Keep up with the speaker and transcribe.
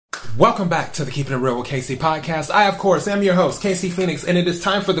Welcome back to the Keeping It Real with KC podcast. I, of course, am your host, KC Phoenix, and it is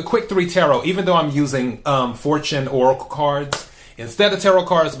time for the Quick 3 Tarot, even though I'm using Fortune Oracle cards instead of tarot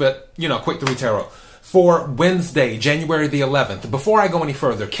cards, but, Quick 3 Tarot for Wednesday, January the 11th. Before I go any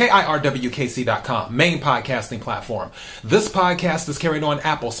further, KIRWKC.com, main podcasting platform. This podcast is carried on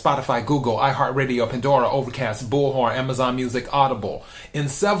Apple, Spotify, Google, iHeartRadio, Pandora, Overcast, Bullhorn, Amazon Music, Audible,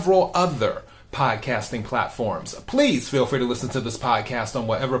 and several other podcasting platforms. Please feel free to listen to this podcast on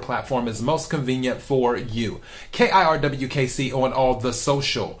whatever platform is most convenient for you. KIRWKC on all the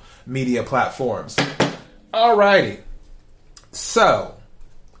social media platforms. Alrighty. So,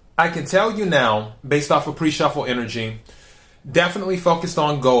 I can tell you now, based off of pre-shuffle energy, definitely focused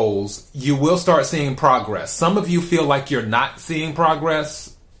on goals, you will start seeing progress. Some of you feel like you're not seeing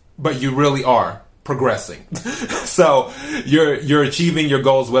progress, but you really are progressing. So you're achieving your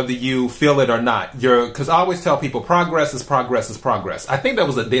goals whether you feel it or not. Because I always tell people progress is progress is progress. I think that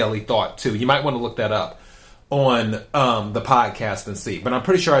was a daily thought too. You might want to look that up on the podcast and see. But I'm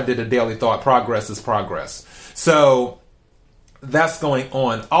pretty sure I did a daily thought. Progress is progress. So that's going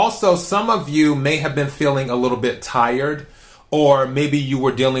on. Also, some of you may have been feeling a little bit tired, or maybe you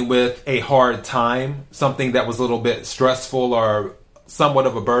were dealing with a hard time, something that was a little bit stressful or somewhat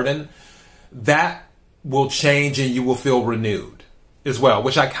of a burden. That will change and you will feel renewed as well,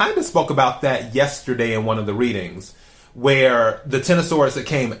 which I kind of spoke about that yesterday in one of the readings, where the Ten of Swords that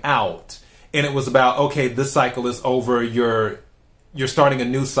came out, and it was about, okay, this cycle is over, you're starting a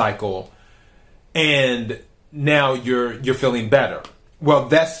new cycle, and now you're feeling better. Well,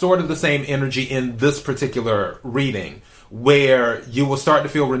 that's sort of the same energy in this particular reading, where you will start to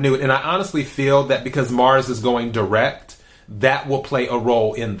feel renewed. And I honestly feel that because Mars is going direct, that will play a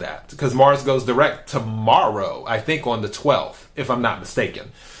role in that. Because Mars goes direct tomorrow, I think on the 12th, if I'm not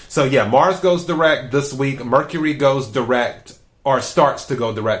mistaken. So yeah, Mars goes direct this week. Mercury goes direct, or starts to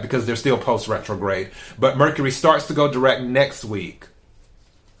go direct, because they're still post-retrograde. But Mercury starts to go direct next week.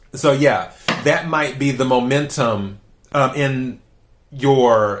 So yeah, that might be the momentum that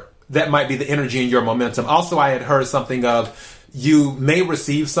might be the energy in your momentum. Also, I had heard something of, you may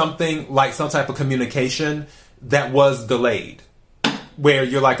receive something like some type of communication that was delayed, where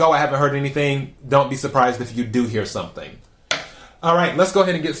you're like, oh, I haven't heard anything. Don't be surprised if you do hear something. All right, let's go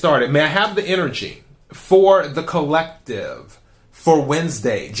ahead and get started. May I have the energy for the collective for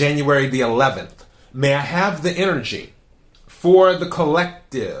Wednesday, January the 11th? May I have the energy for the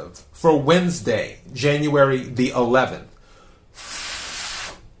collective for Wednesday, January the 11th?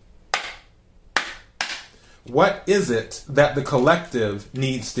 What is it that the collective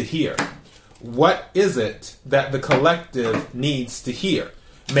needs to hear? What is it that the collective needs to hear?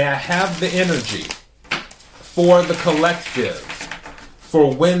 May I have the energy for the collective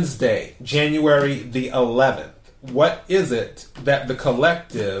for Wednesday, January the 11th? What is it that the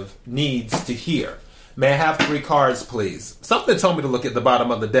collective needs to hear? May I have 3 cards, please? Something told me to look at the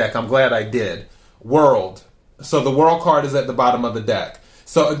bottom of the deck. I'm glad I did. World. So the World card is at the bottom of the deck.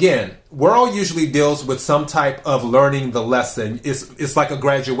 So again, World usually deals with some type of learning the lesson. It's like a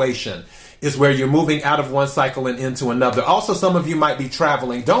graduation. It's where you're moving out of one cycle and into another. Also, some of you might be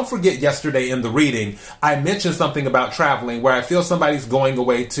traveling. Don't forget, yesterday in the reading, I mentioned something about traveling, where I feel somebody's going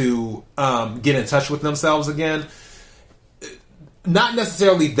away to get in touch with themselves again. Not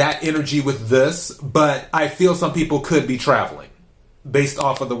necessarily that energy with this, but I feel some people could be traveling based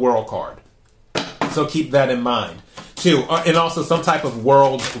off of the World card. So keep that in mind too. And also some type of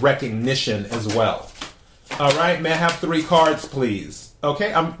world recognition as well. All right, may I have 3 cards, please?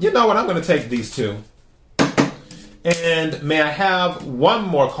 Okay, you know what? I'm going to take these 2. And may I have 1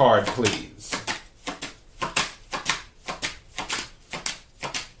 more card, please?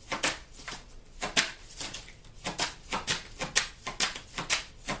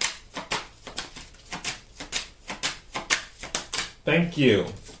 Thank you.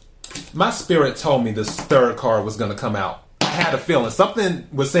 My spirit told me this 3rd card was going to come out. I had a feeling. Something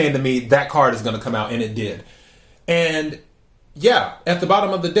was saying to me that card is going to come out, and it did. And yeah, at the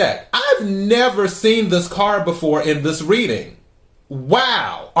bottom of the deck. I've never seen this card before in this reading.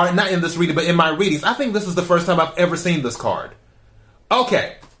 Wow. Or not in this reading, but in my readings. I think this is the first time I've ever seen this card.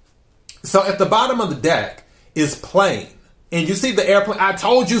 Okay. So at the bottom of the deck is plane. And you see the airplane. I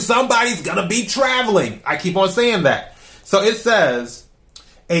told you somebody's going to be traveling. I keep on saying that. So it says,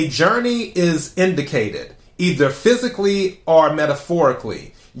 a journey is indicated, either physically or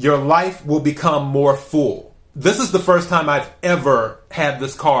metaphorically. Your life will become more full. This is the first time I've ever had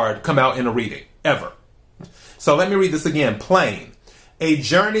this card come out in a reading, ever. So let me read this again. Plane. A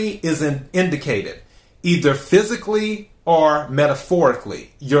journey is indicated, either physically or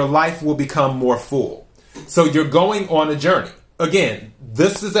metaphorically. Your life will become more full. So you're going on a journey. again,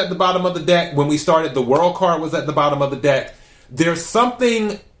 this is at the bottom of the deck. When we started, the World card was at the bottom of the deck. There's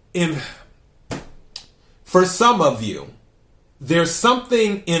something for some of you, there's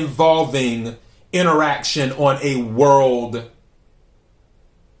something involving interaction on a world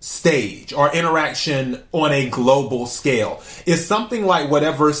stage or interaction on a global scale. It's something like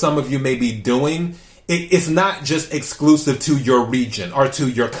whatever some of you may be doing. It's not just exclusive to your region or to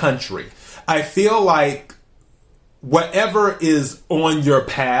your country. I feel like whatever is on your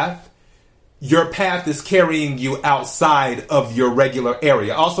path is carrying you outside of your regular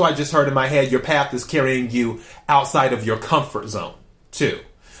area. Also, I just heard in my head, your path is carrying you outside of your comfort zone too.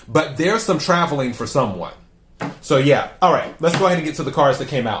 But there's some traveling for someone. So yeah, all right, let's go ahead and get to the cards that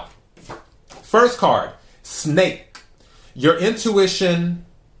came out. First card, Snake. Your intuition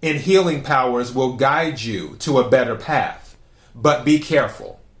and healing powers will guide you to a better path, but be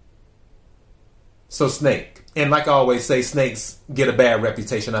careful. So Snake. And like I always say, snakes get a bad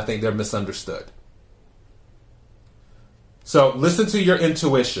reputation. I think they're misunderstood. So listen to your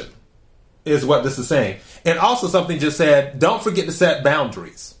intuition is what this is saying. And also something just said, don't forget to set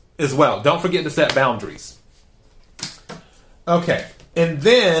boundaries as well. Don't forget to set boundaries. Okay. And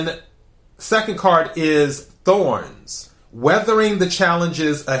then second card is Thorns. Weathering the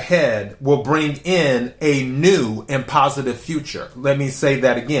challenges ahead will bring in a new and positive future. Let me say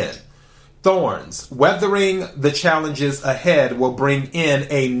that again. Thorns. Weathering the challenges ahead will bring in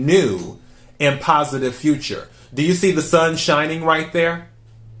a new and positive future. Do you see the sun shining right there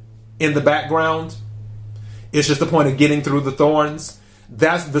in the background? It's just the point of getting through the thorns.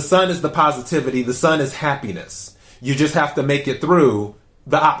 The sun is the positivity. The sun is happiness. You just have to make it through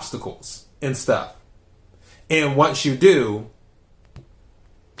the obstacles and stuff. And once you do,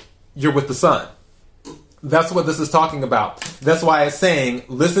 you're with the sun. That's what this is talking about. That's why it's saying,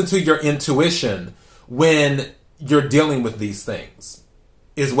 listen to your intuition when you're dealing with these things,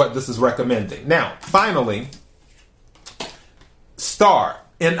 is what this is recommending. Now, finally, Star.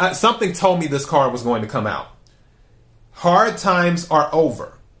 And something told me this card was going to come out. Hard times are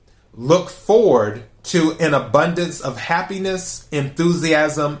over. Look forward to an abundance of happiness,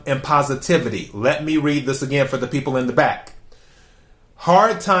 enthusiasm, and positivity. Let me read this again for the people in the back.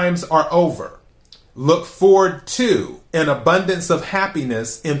 Hard times are over. Look forward to an abundance of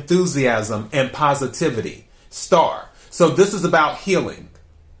happiness, enthusiasm, and positivity. Star. So this is about healing,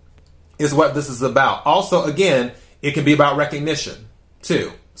 is what this is about. Also, again, it can be about recognition,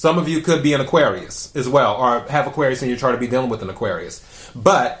 too. Some of you could be an Aquarius as well, or have Aquarius in your chart to be dealing with an Aquarius.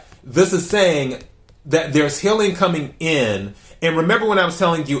 But this is saying that there's healing coming in. And remember when I was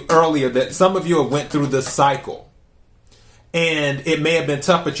telling you earlier that some of you have went through this cycle, and it may have been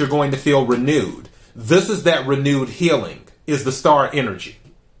tough, but you're going to feel renewed. This is that renewed healing, is the star energy,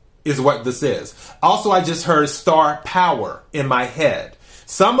 is what this is. Also, I just heard star power in my head.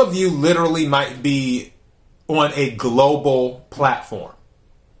 Some of you literally might be on a global platform,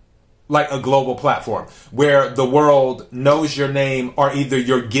 like a global platform, where the world knows your name, or either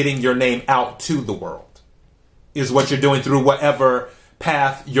you're getting your name out to the world, is what you're doing through whatever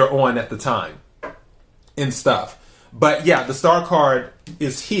path you're on at the time and stuff. But yeah, the star card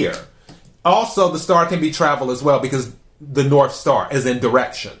is here. Also, the star can be travel as well, because the North Star is in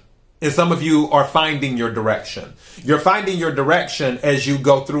direction. And some of you are finding your direction. You're finding your direction as you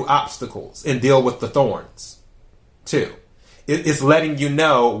go through obstacles and deal with the thorns, too. It's letting you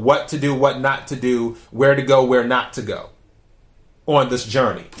know what to do, what not to do, where to go, where not to go on this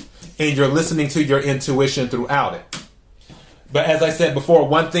journey. And you're listening to your intuition throughout it. But as I said before,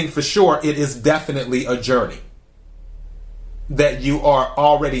 one thing for sure, it is definitely a journey that you are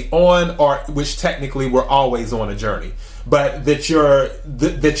already on, or which technically we're always on a journey, but that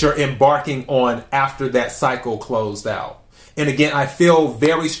you're embarking on after that cycle closed out. And again, I feel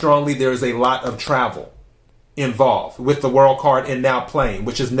very strongly there's a lot of travel involved with the World card and now playing,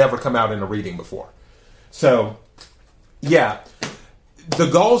 which has never come out in a reading before. So yeah, the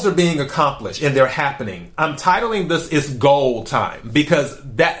goals are being accomplished and they're happening. I'm titling this "It's Goal Time" because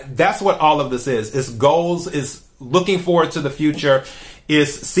that's what all of this is. It's goals, is looking forward to the future,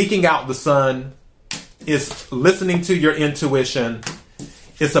 is seeking out the sun, is listening to your intuition.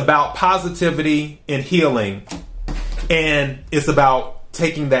 It's about positivity and healing, and it's about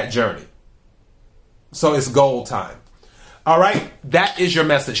taking that journey. So it's goal time. All right, that is your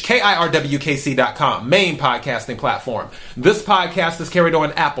message. KIRWKC.com, main podcasting platform. This podcast is carried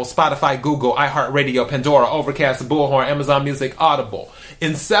on Apple, Spotify, Google, iHeartRadio, Pandora, Overcast, Bullhorn, Amazon Music, Audible,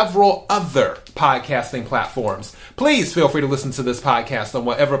 and several other podcasting platforms. Please feel free to listen to this podcast on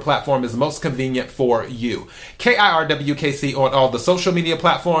whatever platform is most convenient for you. KIRWKC on all the social media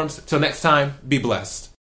platforms. Till next time, be blessed.